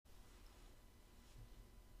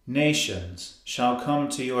Nations shall come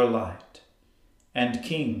to your light, and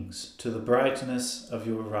kings to the brightness of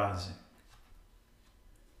your rising.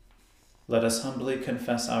 Let us humbly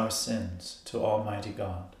confess our sins to Almighty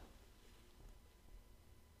God.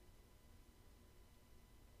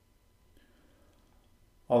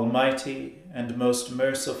 Almighty and most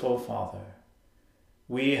merciful Father,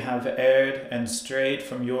 we have erred and strayed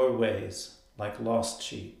from your ways like lost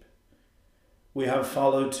sheep. We have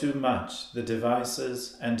followed too much the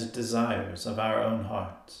devices and desires of our own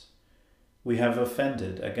hearts. We have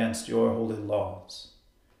offended against your holy laws.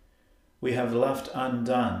 We have left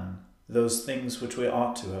undone those things which we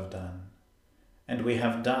ought to have done, and we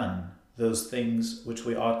have done those things which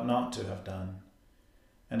we ought not to have done.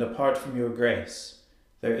 And apart from your grace,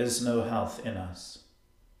 there is no health in us.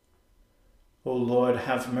 O Lord,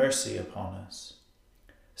 have mercy upon us.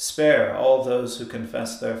 Spare all those who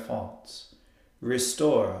confess their faults.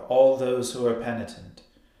 Restore all those who are penitent,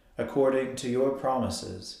 according to your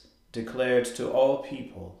promises declared to all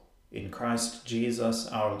people in Christ Jesus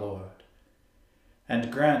our Lord.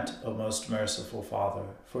 And grant, O most merciful Father,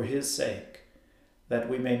 for his sake, that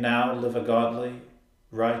we may now live a godly,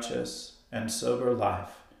 righteous, and sober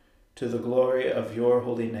life, to the glory of your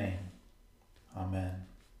holy name. Amen.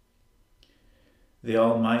 The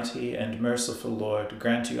Almighty and merciful Lord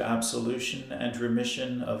grant you absolution and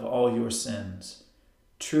remission of all your sins,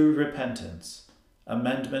 true repentance,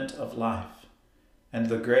 amendment of life, and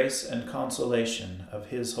the grace and consolation of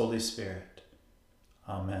his Holy Spirit.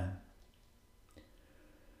 Amen.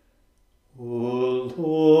 O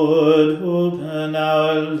Lord, open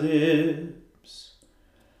our lips,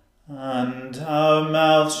 and our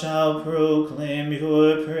mouth shall proclaim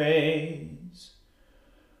your praise.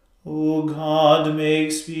 O God,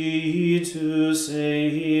 make speed to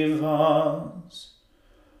save us.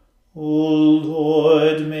 O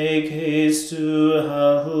Lord, make haste to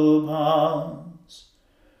help us.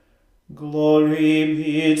 Glory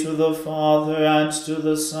be to the Father, and to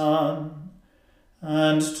the Son,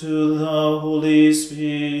 and to the Holy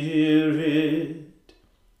Spirit,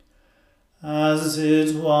 as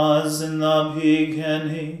it was in the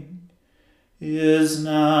beginning, is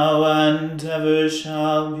now, and ever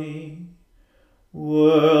shall be,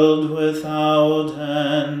 world without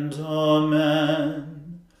end.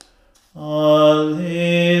 Amen.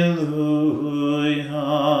 Alleluia.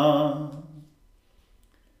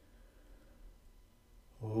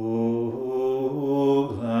 O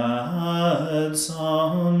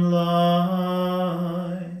gladsome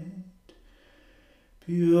light,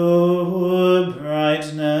 pure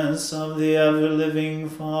brightness of the ever-living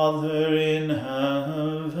Father in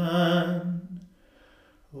heaven,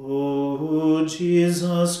 O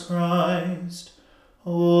Jesus Christ,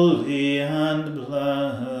 holy and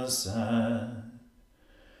blessed.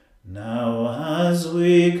 Now as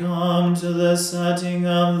we come to the setting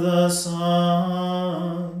of the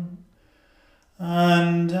sun,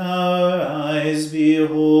 and our eyes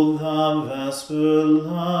behold the vesper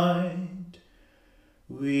light,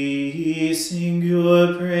 we sing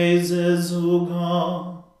your praises, O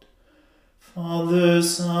God, Father,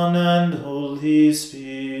 Son, and Holy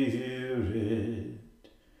Spirit.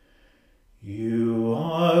 You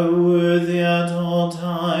are worthy at all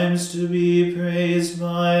times to be praised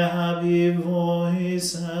by happy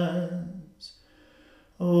voices,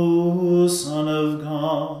 O Son of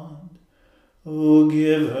God, O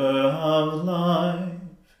Giver of life,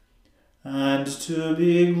 and to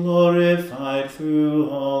be glorified through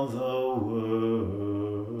all the world.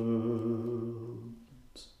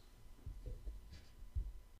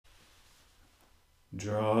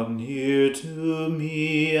 Draw near to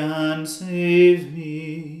me and save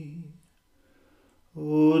me.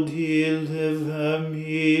 O deliver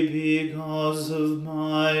me because of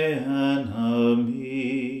my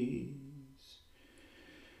enemies.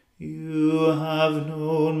 You have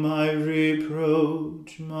known my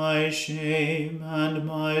reproach, my shame, and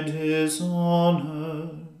my dishonor.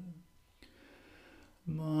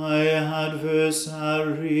 My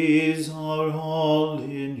adversaries are all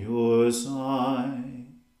in your sight.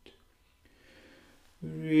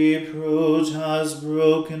 Reproach has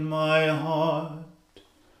broken my heart.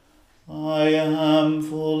 I am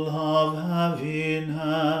full of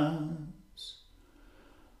heaviness.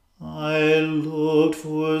 I looked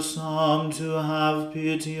for some to have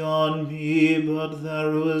pity on me, but there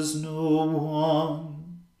was no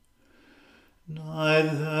one.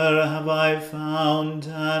 Neither have I found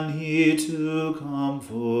any to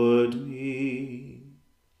comfort me.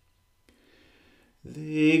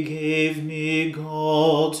 They gave me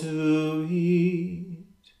gall to eat,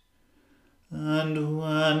 and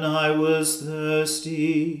when I was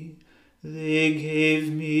thirsty, They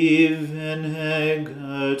gave me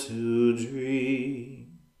vinegar to drink.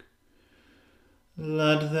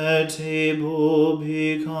 Let their table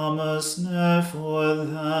become a snare for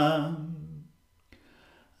them,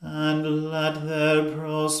 and let their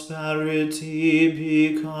prosperity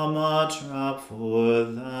become a trap for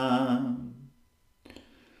them.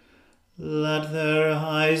 Let their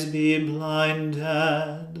eyes be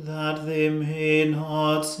blinded, that they may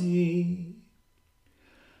not see,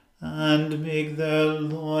 and make their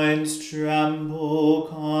loins tremble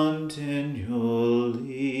continually.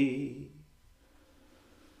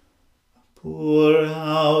 Pour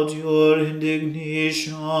out your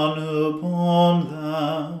indignation upon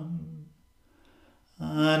them,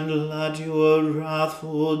 and let your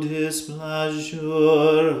wrathful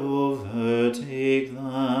displeasure overtake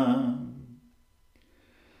them.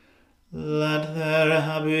 Let their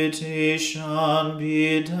habitation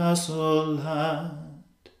be desolate,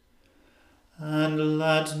 and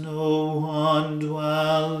let no one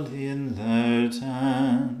dwell in their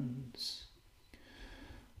tents.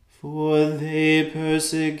 For they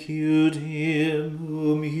persecute him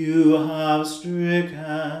whom you have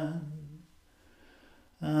stricken,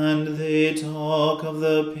 and they talk of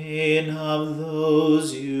the pain of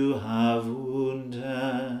those you have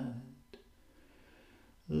wounded.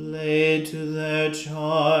 Lay to their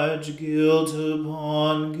charge guilt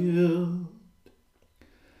upon guilt,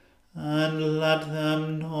 and let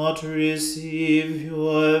them not receive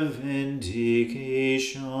your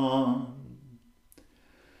vindication.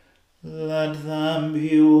 Let them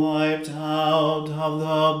be wiped out of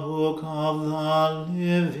the book of the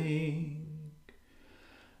living,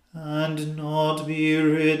 and not be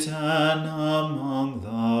written among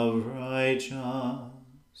the righteous.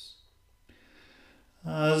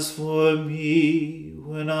 As for me,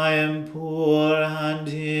 when I am poor and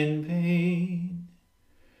in pain,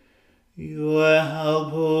 your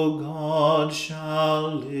help, O God,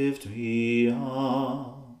 shall lift me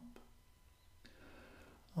up.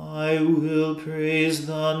 I will praise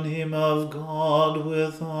the name of God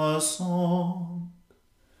with a song,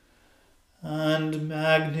 and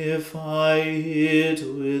magnify it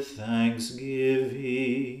with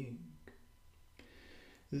thanksgiving.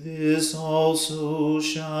 This also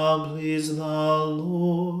shall please the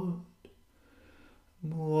Lord,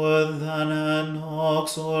 more than an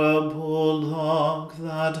ox or a bullock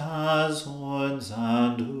that has horns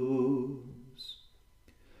and hooves.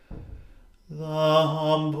 The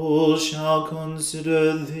humble shall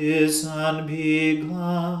consider this and be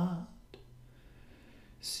glad.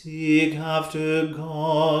 Seek after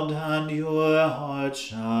God, and your heart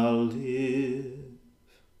shall live.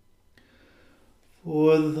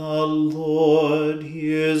 For the Lord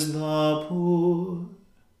hears the poor,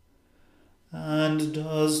 and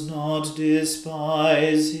does not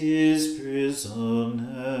despise his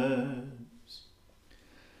prisoners.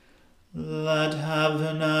 Let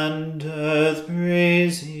heaven and earth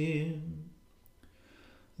praise him,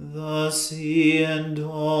 the sea and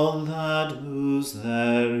all that moves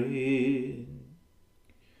therein.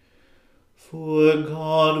 For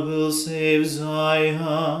God will save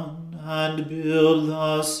Zion, and build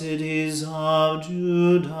the cities of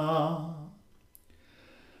Judah,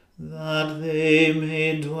 that they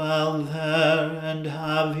may dwell there and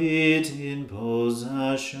have it in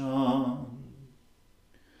possession.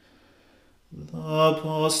 The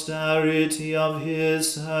posterity of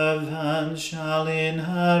his servants shall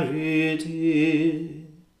inherit it,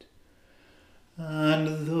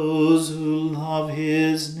 and those who love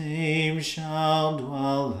his name shall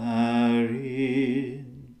dwell therein.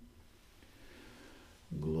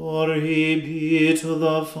 Glory be to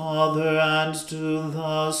the Father, and to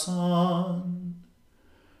the Son,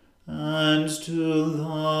 and to the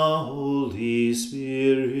Holy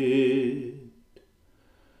Spirit,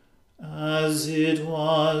 as it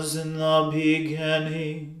was in the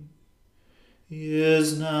beginning,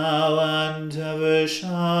 is now, and ever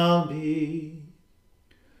shall be,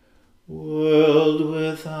 world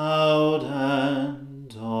without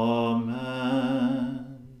end. Amen.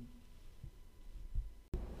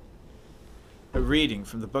 A reading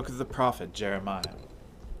from the book of the prophet Jeremiah.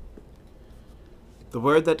 The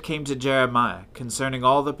word that came to Jeremiah concerning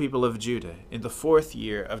all the people of Judah in the 4th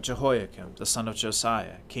year of Jehoiakim the son of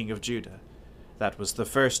Josiah, king of Judah, that was the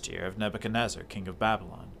 1st year of Nebuchadnezzar, king of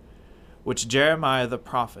Babylon, which Jeremiah the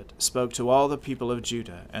prophet spoke to all the people of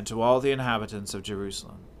Judah and to all the inhabitants of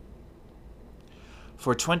Jerusalem.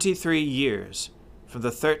 For 23 years, from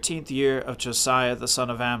the 13th year of Josiah the son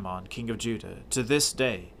of Ammon, king of Judah, to this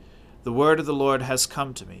day, the word of the Lord has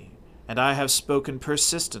come to me, and I have spoken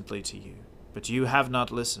persistently to you, but you have not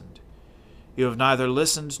listened. You have neither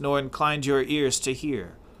listened nor inclined your ears to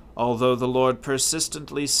hear, although the Lord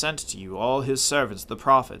persistently sent to you all his servants the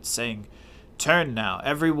prophets, saying, Turn now,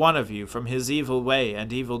 every one of you, from his evil way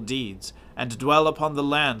and evil deeds, and dwell upon the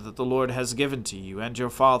land that the Lord has given to you and your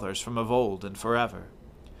fathers from of old and forever.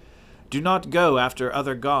 Do not go after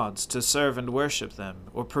other gods to serve and worship them,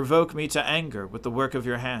 or provoke me to anger with the work of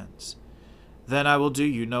your hands. Then I will do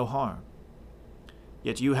you no harm.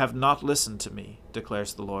 Yet you have not listened to me,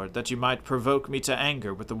 declares the Lord, that you might provoke me to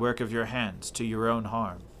anger with the work of your hands, to your own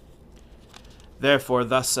harm. Therefore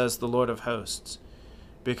thus says the Lord of hosts,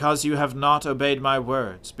 Because you have not obeyed my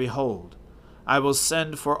words, behold, I will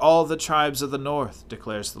send for all the tribes of the north,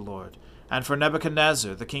 declares the Lord, and for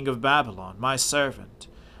Nebuchadnezzar the king of Babylon, my servant,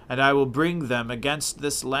 and I will bring them against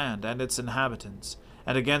this land and its inhabitants,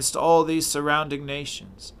 and against all these surrounding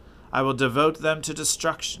nations. I will devote them to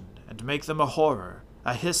destruction, and make them a horror,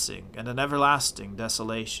 a hissing, and an everlasting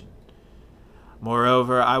desolation.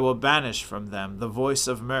 Moreover, I will banish from them the voice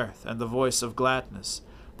of mirth and the voice of gladness,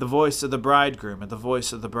 the voice of the bridegroom and the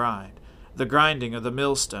voice of the bride, the grinding of the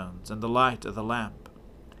millstones and the light of the lamp.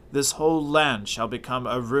 This whole land shall become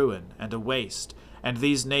a ruin and a waste, and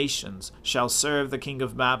these nations shall serve the king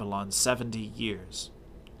of Babylon 70 years.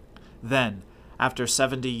 Then, after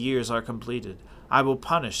 70 years are completed, I will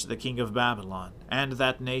punish the king of Babylon, and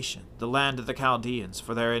that nation, the land of the Chaldeans,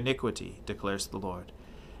 for their iniquity, declares the Lord,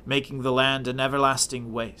 making the land an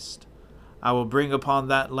everlasting waste. I will bring upon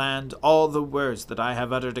that land all the words that I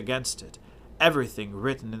have uttered against it, everything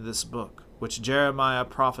written in this book, which Jeremiah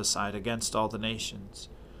prophesied against all the nations.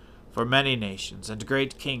 For many nations and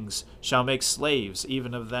great kings shall make slaves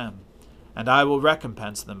even of them, and I will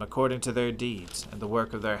recompense them according to their deeds and the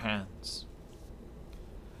work of their hands.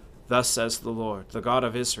 Thus says the Lord, the God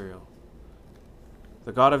of Israel.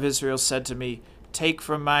 The God of Israel said to me, Take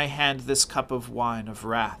from my hand this cup of wine of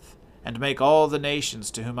wrath, and make all the nations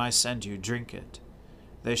to whom I send you drink it.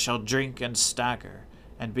 They shall drink and stagger,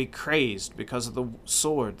 and be crazed because of the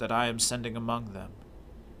sword that I am sending among them.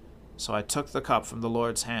 So I took the cup from the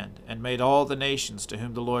Lord's hand, and made all the nations to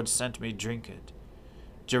whom the Lord sent me drink it.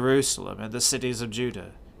 Jerusalem and the cities of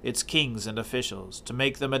Judah, its kings and officials, to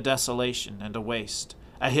make them a desolation and a waste,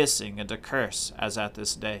 a hissing and a curse, as at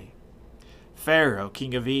this day. Pharaoh,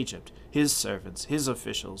 king of Egypt, his servants, his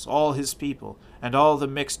officials, all his people, and all the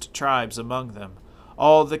mixed tribes among them,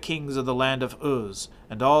 all the kings of the land of Uz,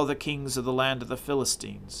 and all the kings of the land of the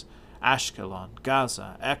Philistines, Ashkelon,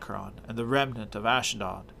 Gaza, Ekron, and the remnant of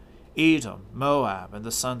Ashdod, Edom, Moab, and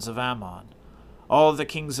the sons of Ammon, all the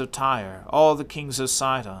kings of Tyre, all the kings of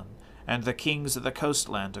Sidon, and the kings of the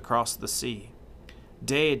coastland across the sea,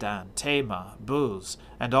 Dedan, Tema, Buz,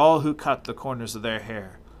 and all who cut the corners of their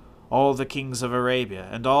hair, all the kings of Arabia,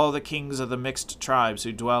 and all the kings of the mixed tribes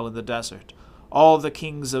who dwell in the desert, all the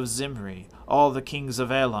kings of Zimri, all the kings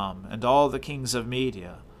of Elam, and all the kings of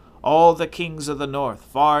Media, all the kings of the north,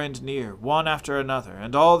 far and near, one after another,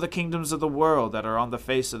 and all the kingdoms of the world that are on the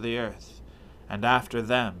face of the earth. And after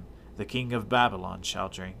them the king of Babylon shall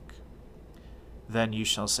drink. Then you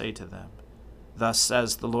shall say to them, Thus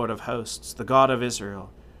says the Lord of hosts, the God of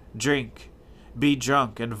Israel, Drink, be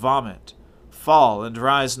drunk, and vomit, fall and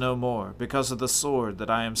rise no more, because of the sword that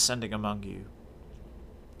I am sending among you.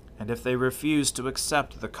 And if they refuse to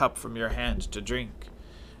accept the cup from your hand to drink,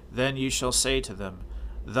 then you shall say to them,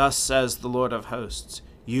 Thus says the Lord of hosts,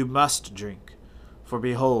 You must drink. For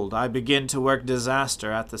behold, I begin to work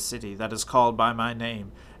disaster at the city that is called by my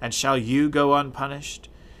name, and shall you go unpunished?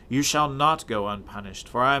 You shall not go unpunished,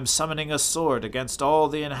 for I am summoning a sword against all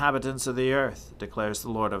the inhabitants of the earth, declares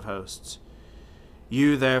the Lord of hosts.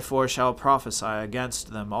 You therefore shall prophesy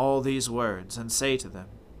against them all these words, and say to them,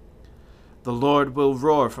 The Lord will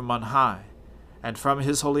roar from on high, and from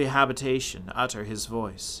his holy habitation utter his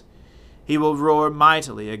voice. He will roar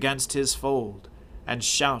mightily against his fold, and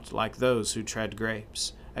shout like those who tread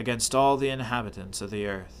grapes, against all the inhabitants of the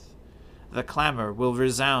earth. The clamor will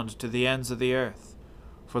resound to the ends of the earth,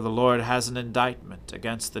 for the Lord has an indictment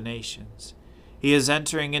against the nations. He is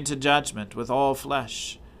entering into judgment with all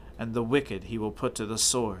flesh, and the wicked he will put to the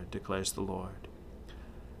sword, declares the Lord.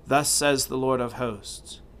 Thus says the Lord of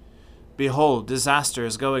hosts, Behold, disaster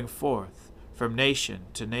is going forth from nation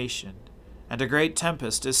to nation, and a great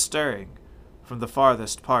tempest is stirring from the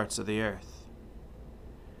farthest parts of the earth.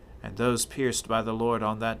 And those pierced by the Lord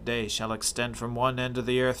on that day shall extend from one end of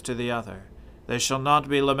the earth to the other. They shall not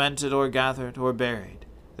be lamented or gathered or buried.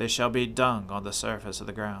 They shall be dung on the surface of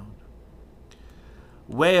the ground.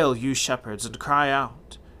 Wail, you shepherds, and cry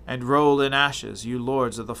out, and roll in ashes, you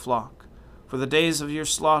lords of the flock. For the days of your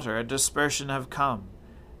slaughter and dispersion have come,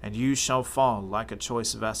 and you shall fall like a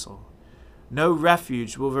choice vessel. No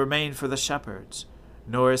refuge will remain for the shepherds,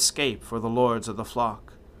 nor escape for the lords of the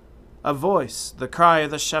flock. A voice, the cry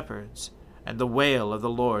of the shepherds, and the wail of the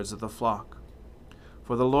lords of the flock.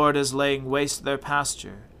 For the Lord is laying waste their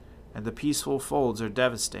pasture, and the peaceful folds are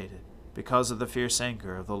devastated, because of the fierce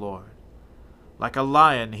anger of the Lord. Like a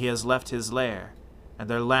lion he has left his lair, and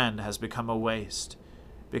their land has become a waste,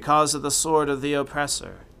 because of the sword of the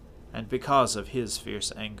oppressor, and because of his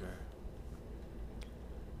fierce anger.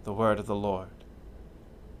 The word of the Lord.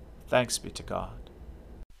 Thanks be to God.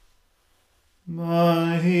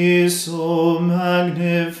 My soul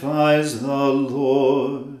magnifies the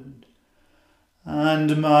Lord,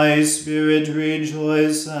 and my spirit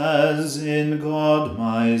rejoices in God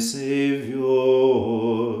my Saviour.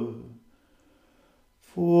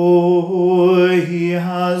 For he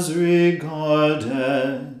has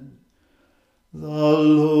regarded the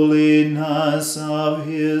lowliness of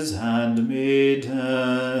his handmaiden.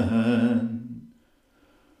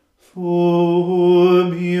 For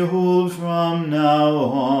behold, from now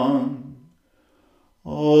on,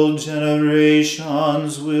 all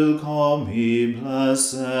generations will call me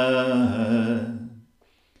blessed.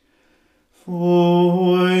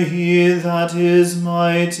 For he that is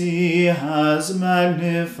mighty has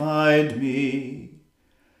magnified me,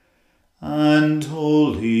 and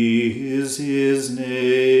holy is his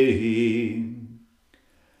name.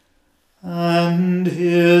 And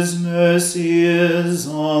his mercy is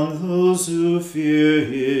on those who fear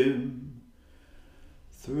him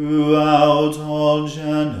throughout all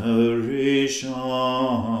generations.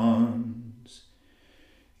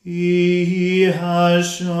 He has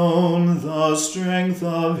shown the strength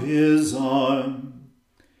of his arm.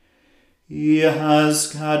 He has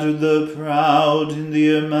scattered the proud in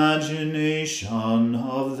the imagination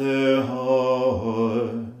of their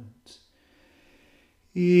hearts.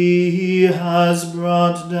 He has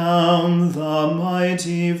brought down the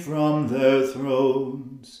mighty from their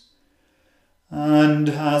thrones, and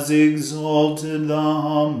has exalted the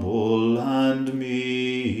humble and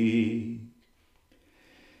meek.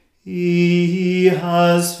 He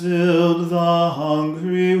has filled the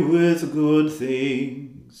hungry with good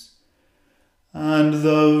things, and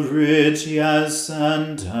the rich he has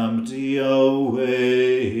sent empty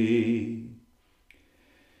away.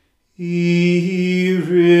 He,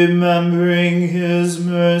 remembering his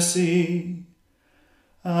mercy,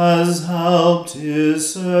 has helped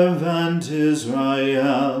his servant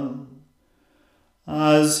Israel,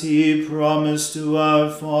 as he promised to our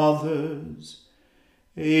fathers,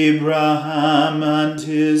 Abraham and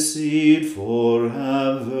his seed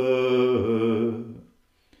forever.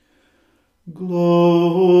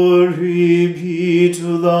 Glory be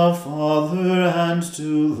to the Father and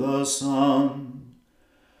to the Son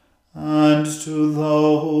and to the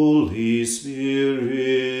Holy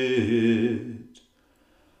Spirit,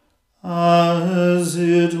 as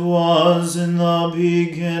it was in the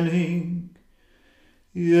beginning,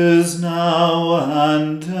 is now,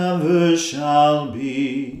 and ever shall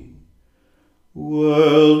be,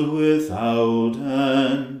 world without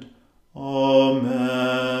end.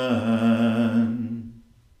 Amen.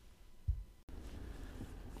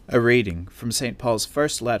 A reading from St. Paul's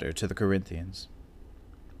first letter to the Corinthians.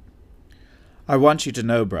 I want you to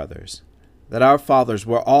know, brothers, that our fathers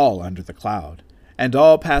were all under the cloud, and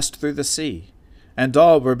all passed through the sea, and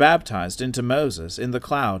all were baptized into Moses in the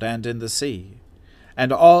cloud and in the sea.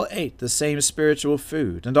 And all ate the same spiritual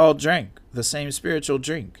food, and all drank the same spiritual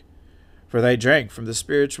drink. For they drank from the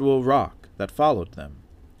spiritual rock that followed them,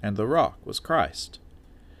 and the rock was Christ.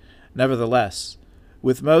 Nevertheless,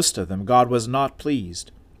 with most of them God was not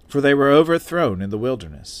pleased, for they were overthrown in the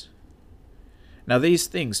wilderness. Now these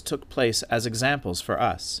things took place as examples for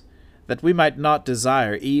us, that we might not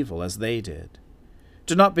desire evil as they did.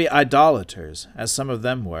 Do not be idolaters, as some of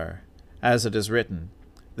them were, as it is written,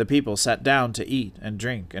 the people sat down to eat and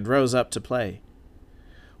drink, and rose up to play.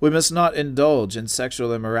 We must not indulge in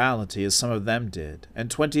sexual immorality as some of them did, and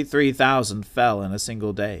 23,000 fell in a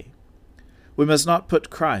single day. We must not put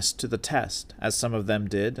Christ to the test, as some of them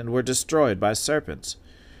did, and were destroyed by serpents,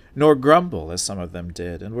 nor grumble, as some of them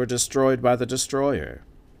did, and were destroyed by the destroyer.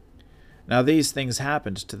 Now these things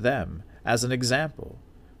happened to them as an example,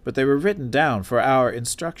 but they were written down for our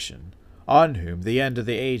instruction, on whom the end of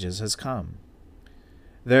the ages has come.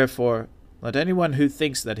 Therefore, let anyone who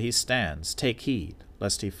thinks that he stands take heed,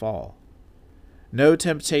 lest he fall. No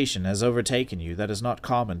temptation has overtaken you that is not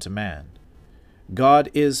common to man. God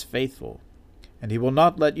is faithful, and he will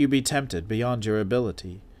not let you be tempted beyond your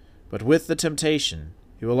ability, but with the temptation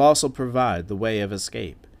he will also provide the way of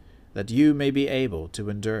escape, that you may be able to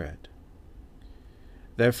endure it.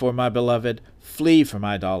 Therefore, my beloved, flee from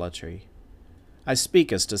idolatry. I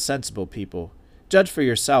speak as to sensible people. Judge for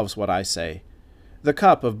yourselves what I say. The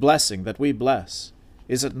cup of blessing that we bless,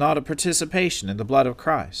 is it not a participation in the blood of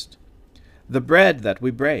Christ? The bread that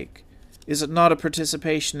we break, is it not a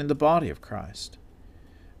participation in the body of Christ?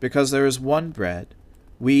 Because there is one bread,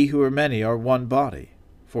 we who are many are one body,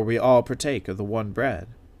 for we all partake of the one bread.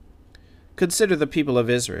 Consider the people of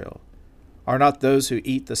Israel. Are not those who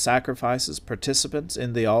eat the sacrifices participants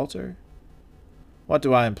in the altar? What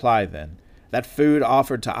do I imply, then? That food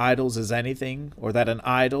offered to idols is anything, or that an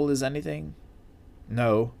idol is anything?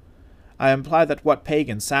 No, I imply that what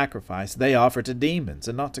pagans sacrifice they offer to demons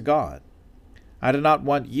and not to God. I do not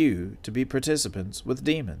want you to be participants with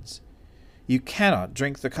demons. You cannot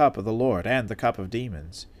drink the cup of the Lord and the cup of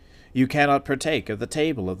demons. You cannot partake of the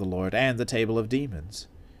table of the Lord and the table of demons.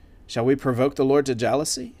 Shall we provoke the Lord to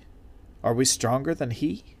jealousy? Are we stronger than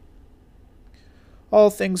he? All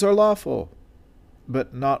things are lawful,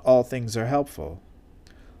 but not all things are helpful.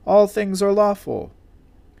 All things are lawful,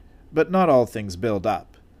 but not all things build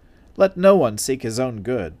up. Let no one seek his own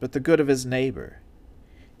good, but the good of his neighbor.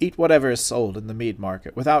 Eat whatever is sold in the meat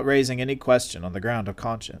market, without raising any question on the ground of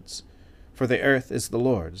conscience. For the earth is the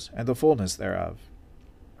Lord's, and the fullness thereof.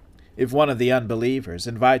 If one of the unbelievers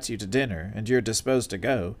invites you to dinner, and you are disposed to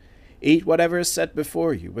go, eat whatever is set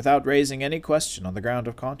before you, without raising any question on the ground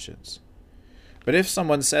of conscience. But if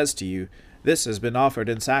someone says to you, "This has been offered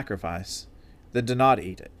in sacrifice," then do not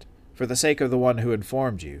eat it, for the sake of the one who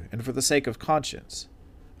informed you, and for the sake of conscience.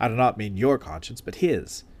 I do not mean your conscience, but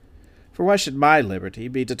his. For why should my liberty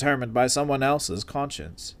be determined by someone else's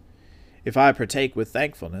conscience? If I partake with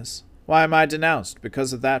thankfulness, why am I denounced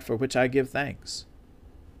because of that for which I give thanks?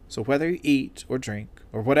 So whether you eat or drink,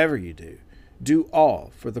 or whatever you do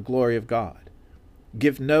all for the glory of God.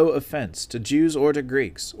 Give no offense to Jews or to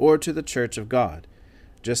Greeks, or to the church of God,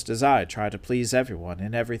 just as I try to please everyone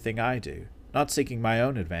in everything I do, not seeking my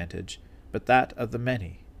own advantage, but that of the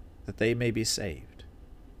many, that they may be saved.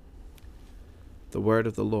 The word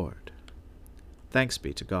of the Lord. Thanks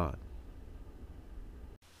be to God.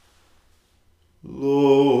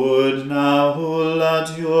 Lord, now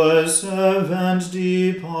let your servant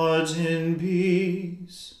depart in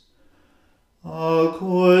peace,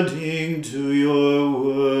 according to your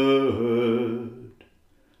word.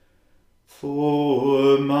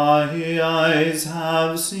 For my eyes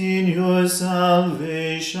have seen your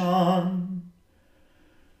salvation,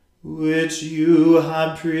 which you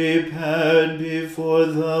have prepared before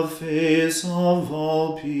the face of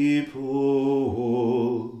all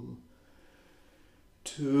people,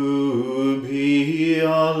 to be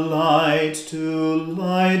a light to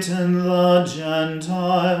lighten the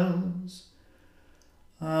Gentiles,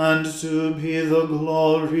 and to be the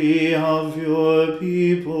glory of your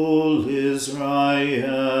people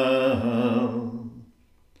Israel.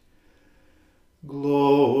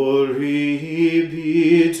 Glory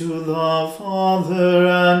be to the Father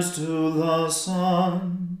and to the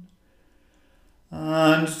Son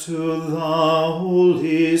and to the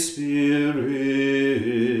Holy Spirit,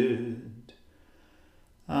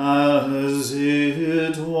 as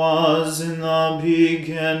it was in the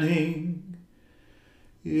beginning,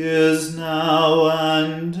 is now,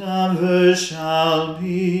 and ever shall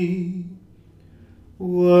be,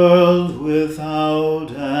 world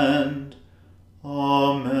without end.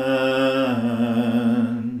 Amen.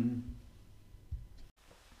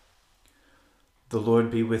 The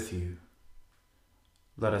Lord be with you.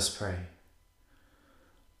 Let us pray.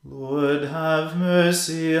 Lord, have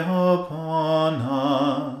mercy upon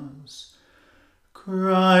us.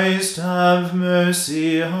 Christ, have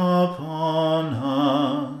mercy upon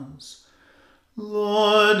us.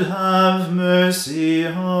 Lord, have mercy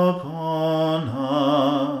upon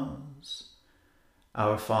us.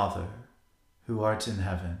 Our Father, who art in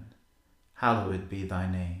heaven, hallowed be thy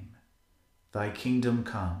name. Thy kingdom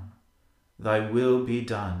come, thy will be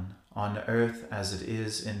done on earth as it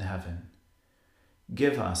is in heaven.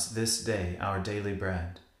 Give us this day our daily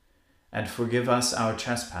bread, and forgive us our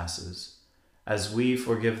trespasses, as we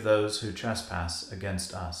forgive those who trespass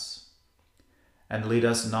against us. And lead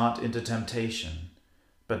us not into temptation,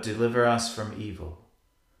 but deliver us from evil.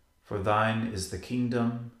 For thine is the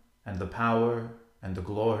kingdom, and the power, and the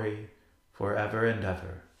glory, forever and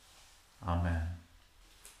ever. Amen.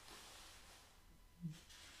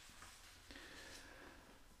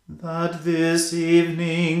 That this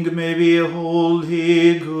evening may be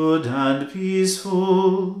wholly good and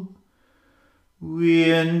peaceful,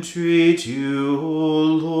 we entreat you, O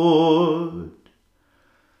Lord,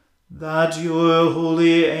 that your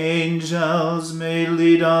holy angels may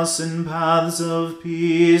lead us in paths of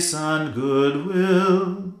peace and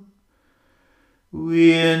goodwill,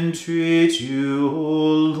 We entreat you,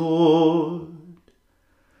 O Lord,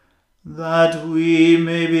 that we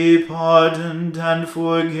may be pardoned and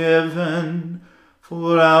forgiven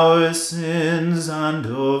for our sins and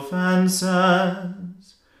offenses.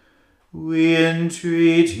 We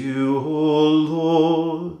entreat you, O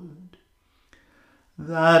Lord,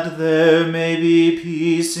 that there may be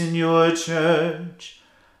peace in your church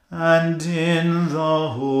and in the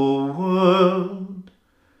whole world.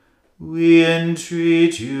 We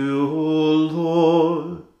entreat you, O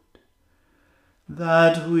Lord,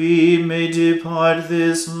 that we may depart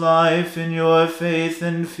this life in your faith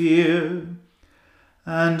and fear,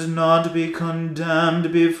 and not be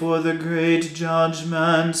condemned before the great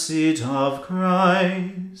judgment seat of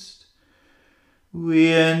Christ.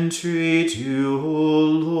 We entreat you, O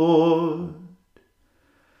Lord,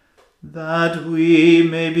 that we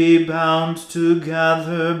may be bound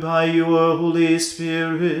together by your Holy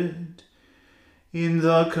Spirit in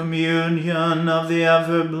the communion of the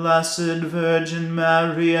ever-blessed Virgin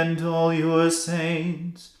Mary and all your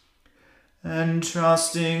saints,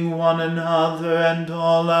 entrusting one another and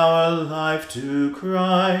all our life to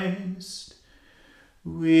Christ.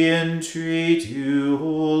 We entreat you,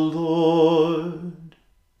 O Lord.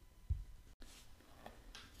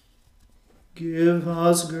 Give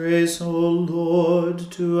us grace, O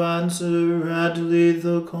Lord, to answer readily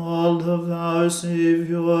the call of our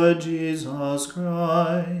Saviour Jesus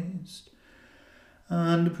Christ,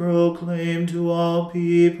 and proclaim to all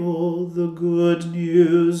people the good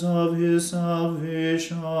news of his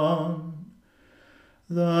salvation,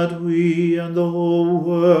 that we and the whole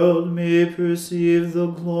world may perceive the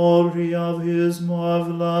glory of his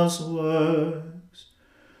marvelous works,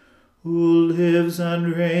 who lives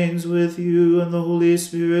and reigns with you and the Holy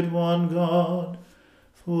Spirit, one God,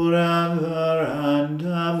 forever and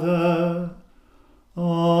ever.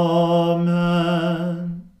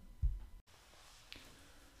 Amen.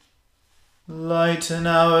 Lighten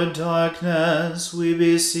our darkness, we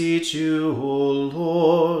beseech you, O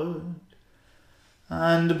Lord,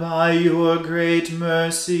 and by your great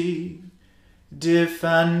mercy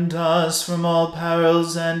defend us from all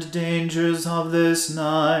perils and dangers of this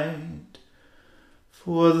night,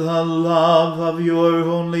 for the love of your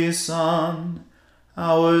only Son,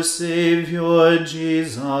 our Saviour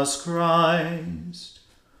Jesus Christ.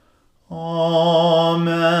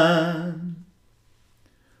 Amen.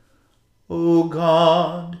 O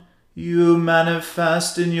God, you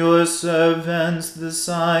manifest in your servants the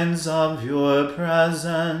signs of your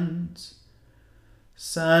presence.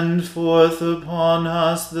 Send forth upon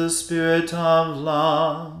us the Spirit of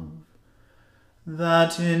love,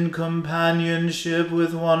 that in companionship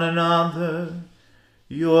with one another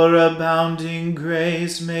your abounding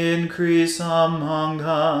grace may increase among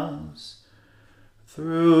us.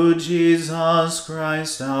 Through Jesus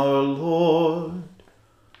Christ our Lord.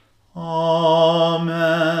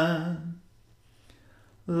 Amen.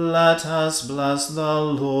 Let us bless the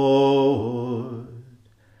Lord.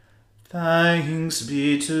 Thanks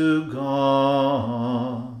be to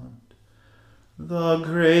God. The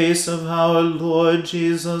grace of our Lord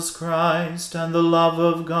Jesus Christ, and the love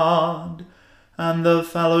of God, and the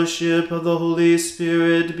fellowship of the Holy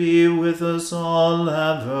Spirit be with us all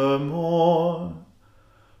evermore.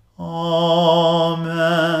 Amen.